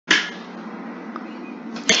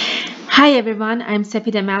Hi everyone, I'm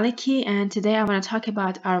Sepida Maliki, and today I want to talk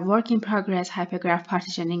about our work in progress hypergraph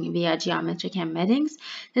partitioning via geometric embeddings.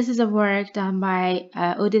 This is a work done by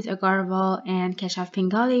Udit Agarwal and Keshav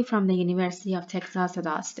Pingali from the University of Texas at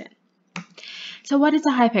Austin. So what is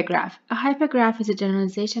a hypergraph? A hypergraph is a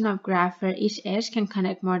generalization of graph where each edge can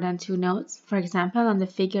connect more than two nodes. For example, on the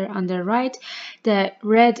figure on the right, the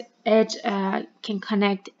red edge can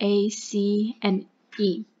connect A, C, and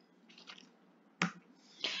E.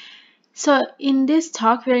 So in this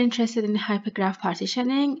talk, we're interested in hypergraph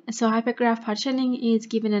partitioning. So hypergraph partitioning is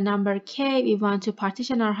given a number k. We want to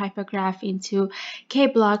partition our hypergraph into k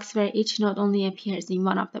blocks where each node only appears in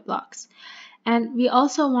one of the blocks. And we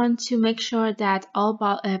also want to make sure that all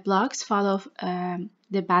blocks follow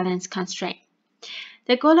the balance constraint.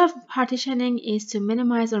 The goal of partitioning is to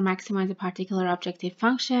minimize or maximize a particular objective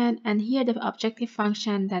function, and here the objective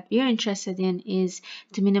function that we are interested in is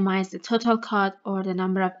to minimize the total cut or the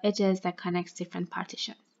number of edges that connects different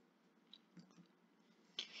partitions.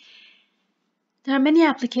 There are many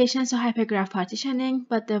applications to hypergraph partitioning,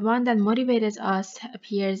 but the one that motivated us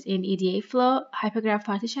appears in EDA flow. Hypergraph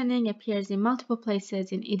partitioning appears in multiple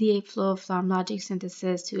places in EDA flow, from logic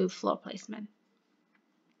synthesis to floor placement.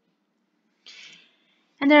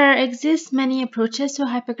 And there exist many approaches to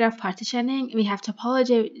hypergraph partitioning. We have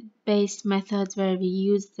topology-based methods where we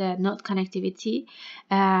use the node connectivity,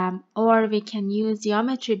 or we can use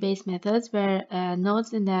geometry-based methods where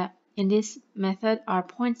nodes in this method are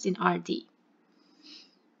points in RD.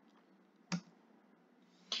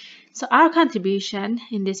 So our contribution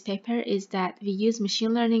in this paper is that we use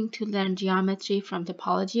machine learning to learn geometry from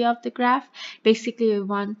topology of the graph. Basically, we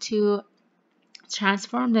want to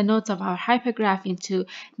transform the nodes of our hypergraph into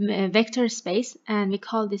vector space, and we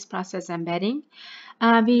call this process embedding.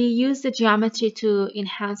 We use the geometry to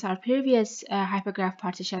enhance our previous hypergraph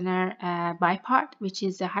partitioner bipart, which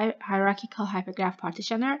is a hierarchical hypergraph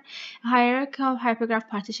partitioner. Hierarchical hypergraph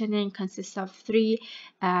partitioning consists of three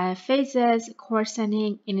phases: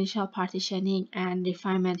 coarsening, initial partitioning, and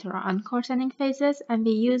refinement or uncoarsening phases, and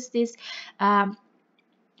we use this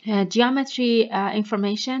geometry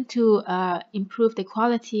information to improve the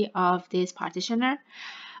quality of this partitioner.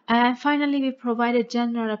 And finally, we provide a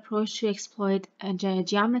general approach to exploit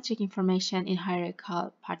geometric information in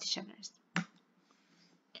hierarchical partitioners.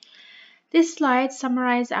 This slide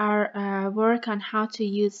summarizes our work on how to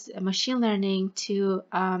use machine learning to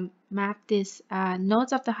map these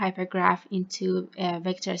nodes of the hypergraph into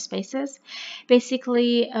vector spaces.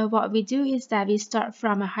 Basically, what we do is that we start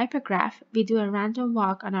from a hypergraph. We do a random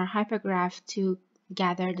walk on our hypergraph to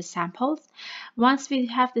gather the samples. Once we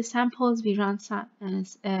have the samples, we run some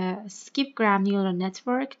skip-gram neural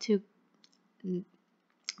network to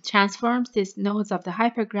transforms these nodes of the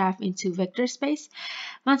hypergraph into vector space.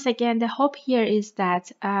 Once again, the hope here is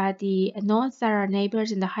that the nodes that are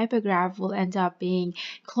neighbors in the hypergraph will end up being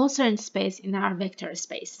closer in space in our vector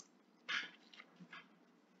space.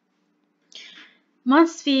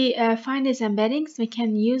 Once we find these embeddings, we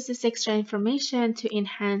can use this extra information to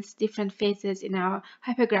enhance different phases in our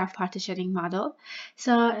hypergraph partitioning model.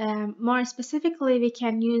 So more specifically, we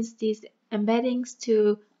can use these embeddings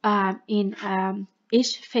to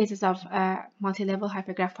each phases of multi-level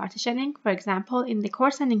hypergraph partitioning. For example, in the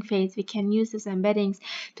coarsening phase, we can use these embeddings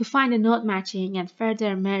to find a node matching and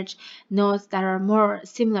further merge nodes that are more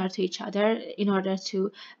similar to each other in order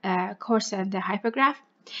to coarsen the hypergraph.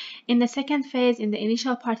 In the second phase, in the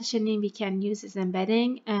initial partitioning, we can use this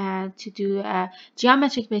embedding to do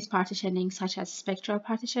geometric-based partitioning, such as spectral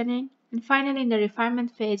partitioning. And finally, in the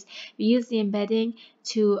refinement phase, we use the embedding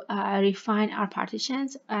to refine our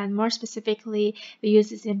partitions. And more specifically, we use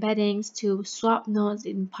these embeddings to swap nodes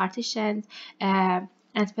in partitions and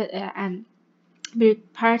we're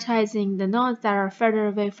prioritizing the nodes that are further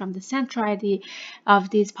away from the centroid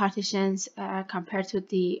of these partitions compared to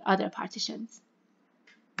the other partitions.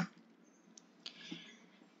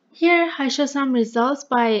 Here I show some results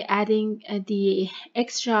by adding the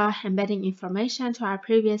extra embedding information to our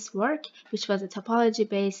previous work, which was a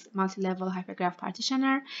topology-based multi-level hypergraph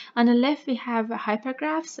partitioner. On the left, we have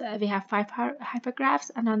hypergraphs. We have 5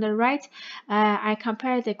 hypergraphs, and on the right, I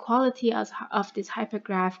compare the quality of this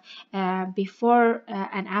hypergraph before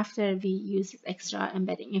and after we use extra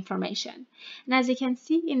embedding information. And as you can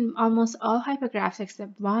see, in almost all hypergraphs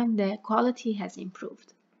except one, the quality has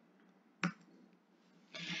improved.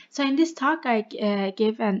 So in this talk, I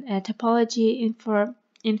give a topology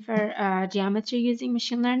infer geometry using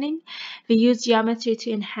machine learning. We use geometry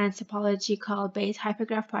to enhance topological-based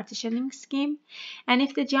hypergraph partitioning scheme. And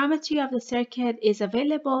if the geometry of the circuit is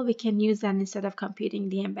available, we can use that instead of computing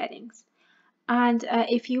the embeddings. And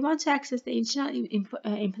if you want to access the original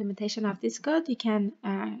implementation of this code, you can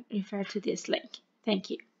refer to this link. Thank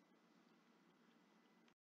you.